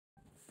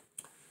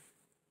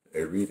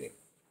a reading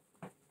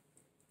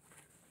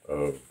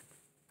of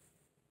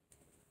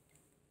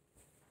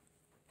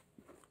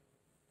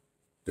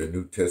the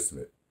New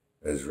Testament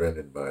as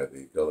rendered by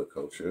the Gullah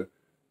culture,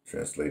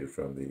 translated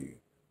from the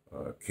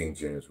King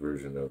James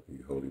Version of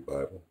the Holy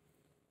Bible.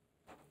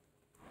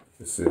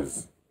 This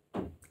is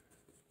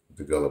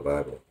the Gullah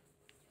Bible.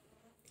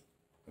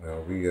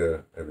 Now we,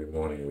 every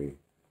morning we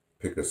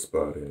pick a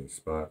spot, any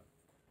spot,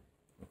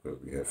 because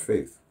we have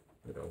faith,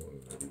 you know,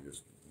 and we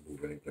just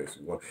move any place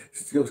we want.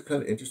 It's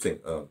kind of interesting.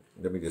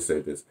 Let me just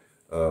say this.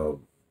 A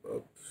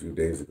few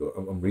days ago,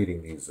 I'm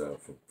reading these well,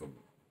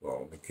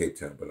 I'm in Cape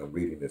Town, but I'm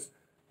reading this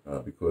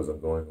because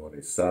I'm going on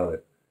a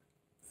silent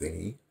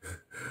thingy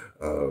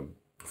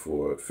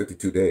for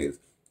 52 days.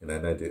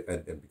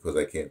 And because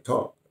I can't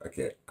talk, I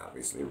can't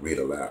obviously read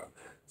aloud.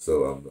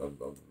 So I'm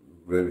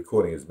really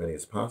recording as many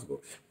as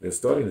possible. And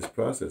starting this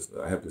process,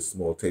 I have this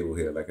small table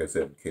here, like I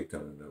said, in Cape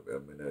Town.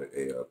 I'm in a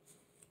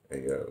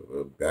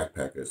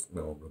backpackers.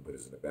 My own room, but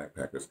it's in the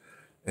backpackers.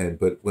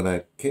 But when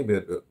I came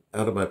in,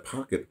 out of my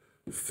pocket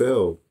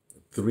fell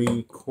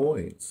 3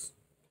 coins,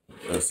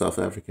 South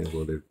African,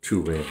 well, they're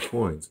 2 rand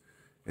coins,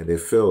 and they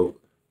fell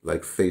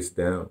like face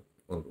down.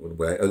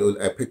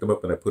 I picked them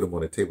up and I put them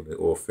on the table, and they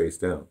all face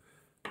down.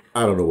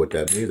 I don't know what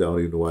that means. I don't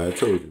even know why I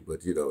told you,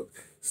 but you know,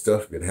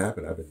 stuff been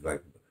happening. I've been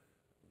like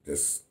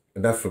just,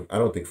 and not from, I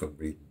don't think from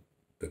reading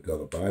the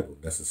Gullah Bible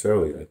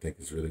necessarily. I think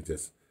it's really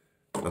just,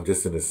 I'm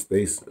just in a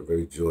space, a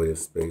very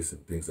joyous space,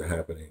 and things are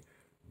happening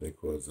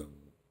because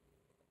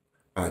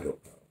I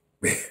don't know.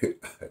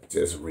 I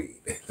just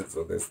read.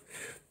 So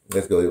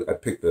let's go. I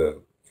picked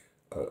a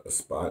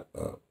spot,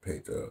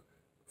 page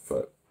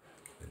for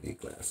I need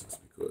glasses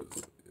because,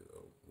 you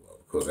know, well,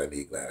 because I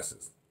need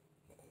glasses.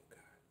 Oh God.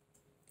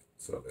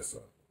 So let's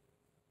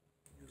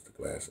use the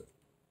glasses.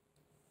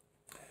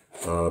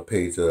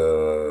 Page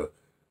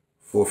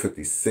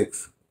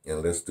 456,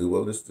 and let's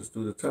do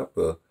the top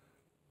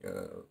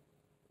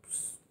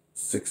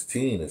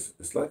 16.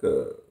 It's like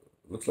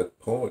looks like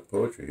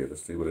poetry here.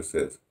 Let's see what it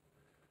says.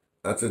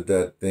 After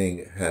that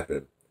thing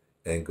happened,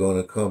 and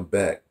gonna come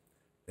back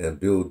and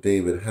build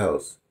David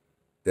house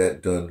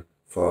that done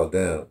fall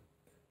down,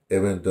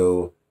 even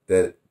though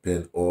that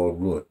been all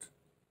ruined.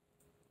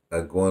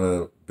 I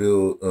gonna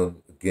build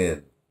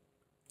again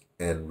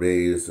and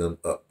raise them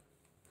up.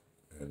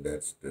 And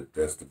that's the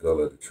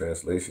Gullah, the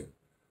translation.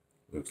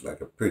 Looks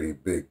like a pretty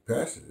big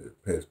passage. The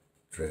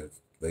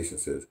translation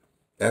says,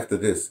 after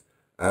this,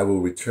 I will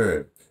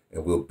return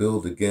and will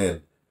build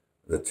again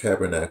the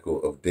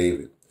tabernacle of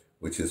David,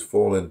 which is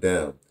fallen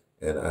down,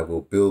 and I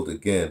will build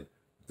again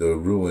the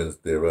ruins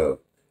thereof,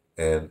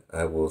 and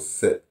I will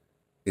set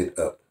it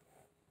up.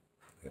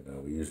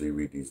 And we usually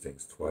read these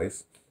things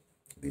twice.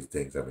 These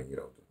things, I mean, you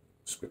know, the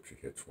scripture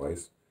here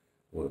twice.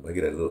 Well, I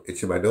get a little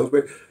itch in my nose,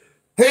 but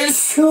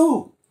it's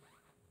true.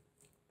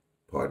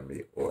 Pardon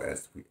me, or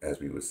as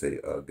we would say,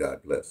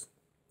 God bless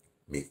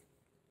me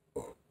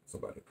or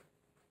somebody.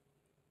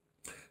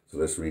 So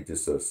let's read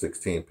this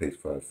 16, page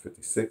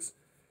 556.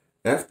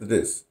 After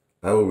this,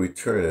 I will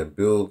return and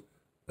build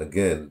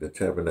again the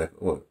tabernacle.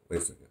 Oh,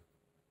 wait a second.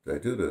 Did I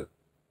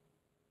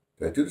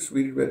do this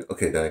reading ready?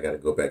 Okay, then I got to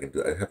go back and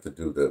I have to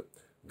do the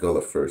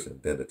Gullah first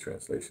and then the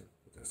translation.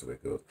 That's the way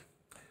it goes.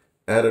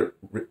 At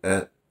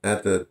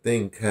the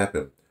thing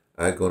happen,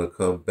 I'm going to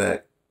come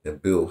back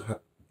and build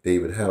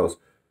David house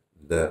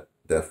that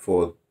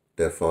fall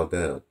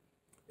down.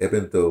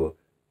 Even though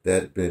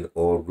that been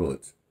all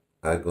ruined,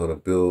 I'm going to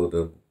build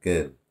them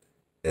again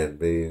and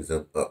raise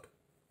them up.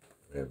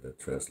 And the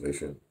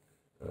translation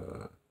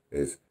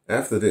is,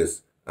 after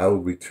this, I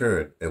will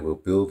return and will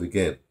build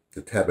again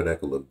the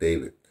tabernacle of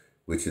David,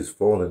 which is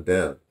fallen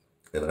down,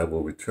 and I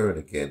will return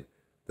again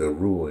the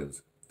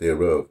ruins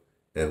thereof,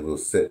 and will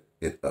set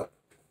it up.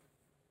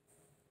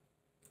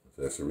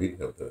 So that's a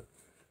reading of the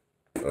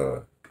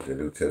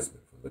New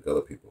Testament from the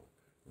Gullah people,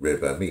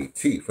 read by me,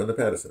 T from the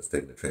Pattersons,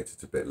 taking the train to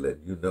Tibet,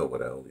 letting you know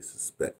what I only suspect.